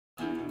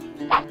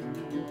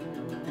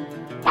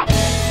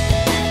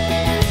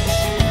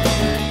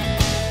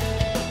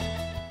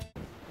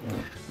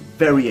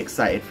very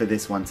excited for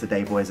this one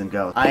today, boys and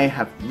girls. I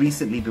have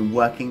recently been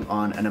working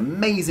on an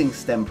amazing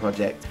STEM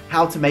project,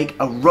 how to make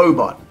a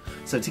robot.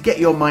 So to get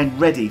your mind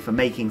ready for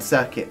making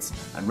circuits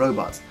and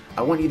robots,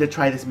 I want you to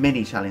try this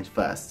mini challenge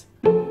first.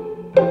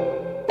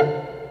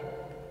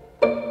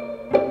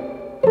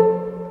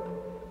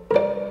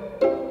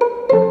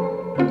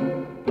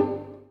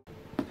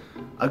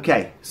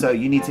 Okay, so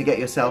you need to get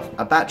yourself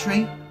a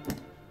battery,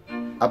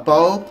 a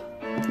bulb,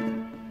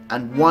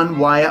 and one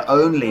wire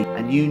only,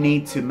 and you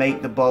need to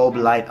make the bulb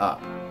light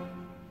up.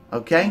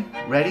 Okay,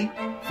 ready?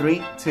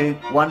 3, 2,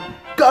 1,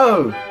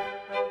 go!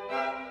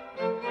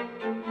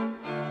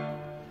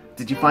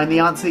 Did you find the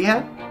answer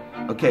yet?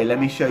 Okay,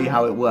 let me show you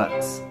how it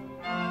works.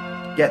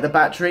 Get the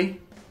battery,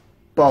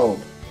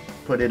 bulb,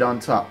 put it on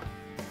top.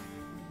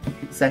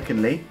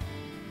 Secondly,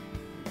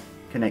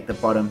 connect the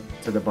bottom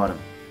to the bottom.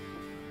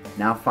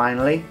 Now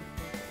finally,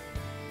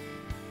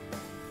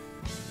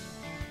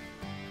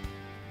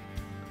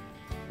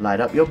 light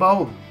up your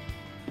bulb.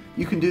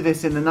 You can do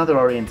this in another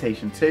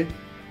orientation too.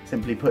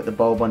 Simply put the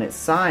bulb on its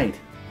side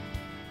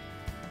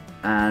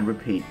and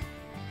repeat.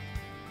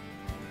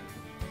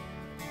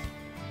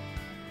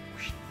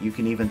 You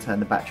can even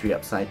turn the battery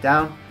upside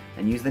down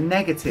and use the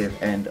negative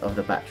end of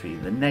the battery,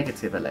 the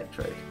negative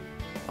electrode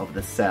of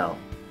the cell.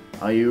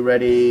 Are you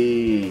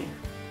ready?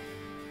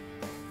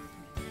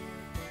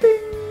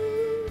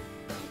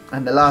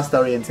 And the last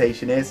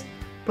orientation is,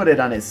 put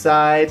it on its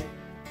side,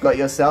 got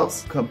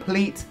yourselves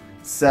complete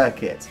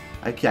circuit.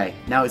 Okay,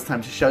 now it's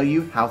time to show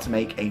you how to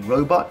make a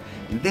robot.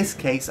 In this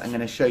case, I'm going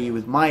to show you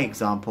with my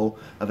example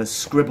of a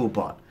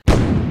Scribble-Bot.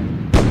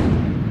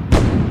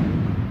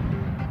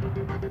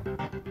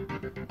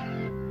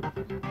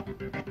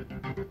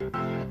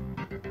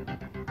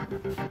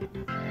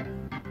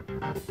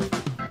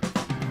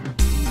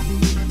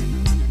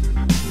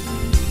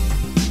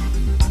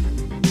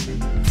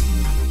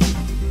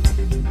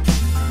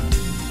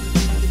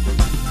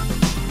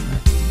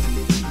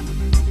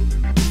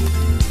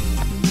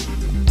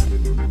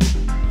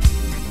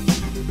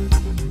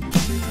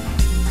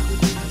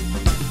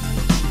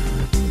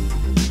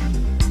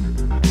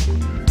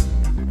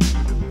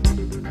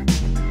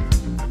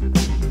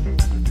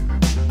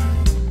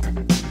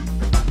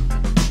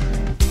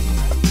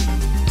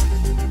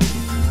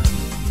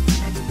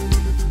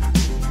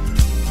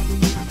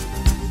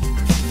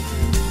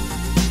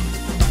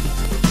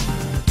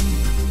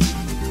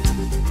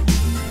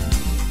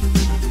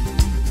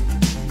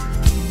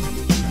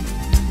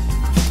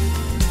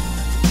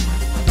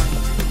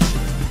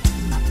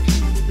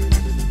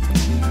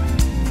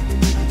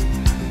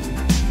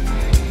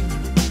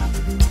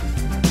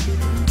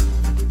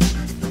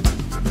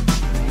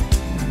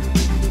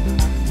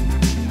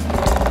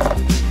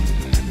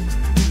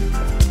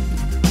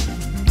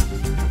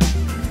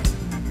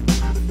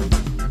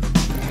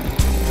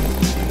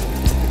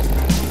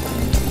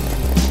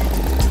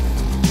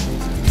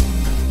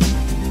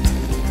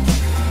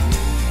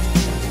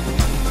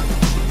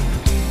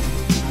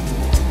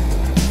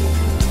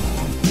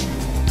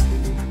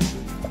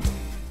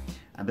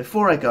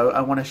 Before I go,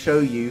 I want to show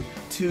you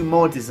 2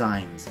 more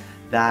designs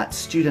that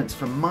students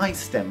from my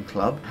STEM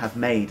club have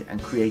made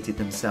and created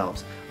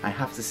themselves. I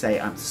have to say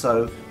I'm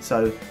so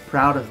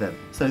proud of them.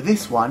 So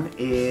this one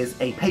is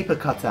a paper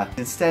cutter.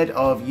 Instead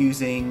of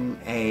using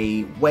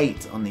a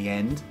weight on the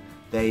end,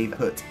 they've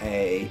put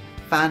a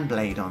fan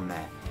blade on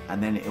there,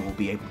 and then it will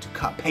be able to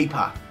cut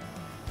paper.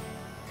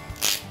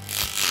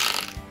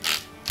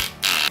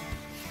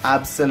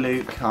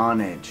 Absolute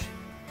carnage.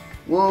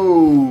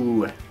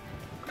 Whoa!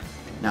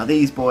 Now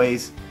these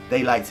boys,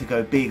 they like to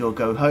go big or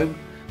go home,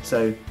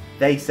 so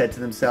they said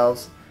to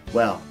themselves,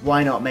 well,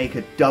 why not make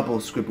a double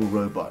scribble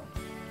robot?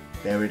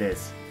 There it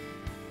is.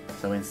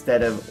 So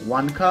instead of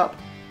 1 cup,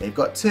 they've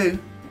got 2,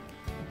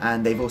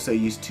 and they've also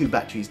used 2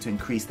 batteries to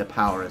increase the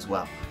power as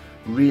well.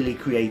 Really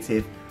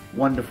creative,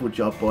 wonderful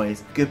job,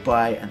 boys.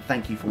 Goodbye, and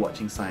thank you for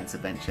watching Science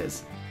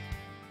Adventures.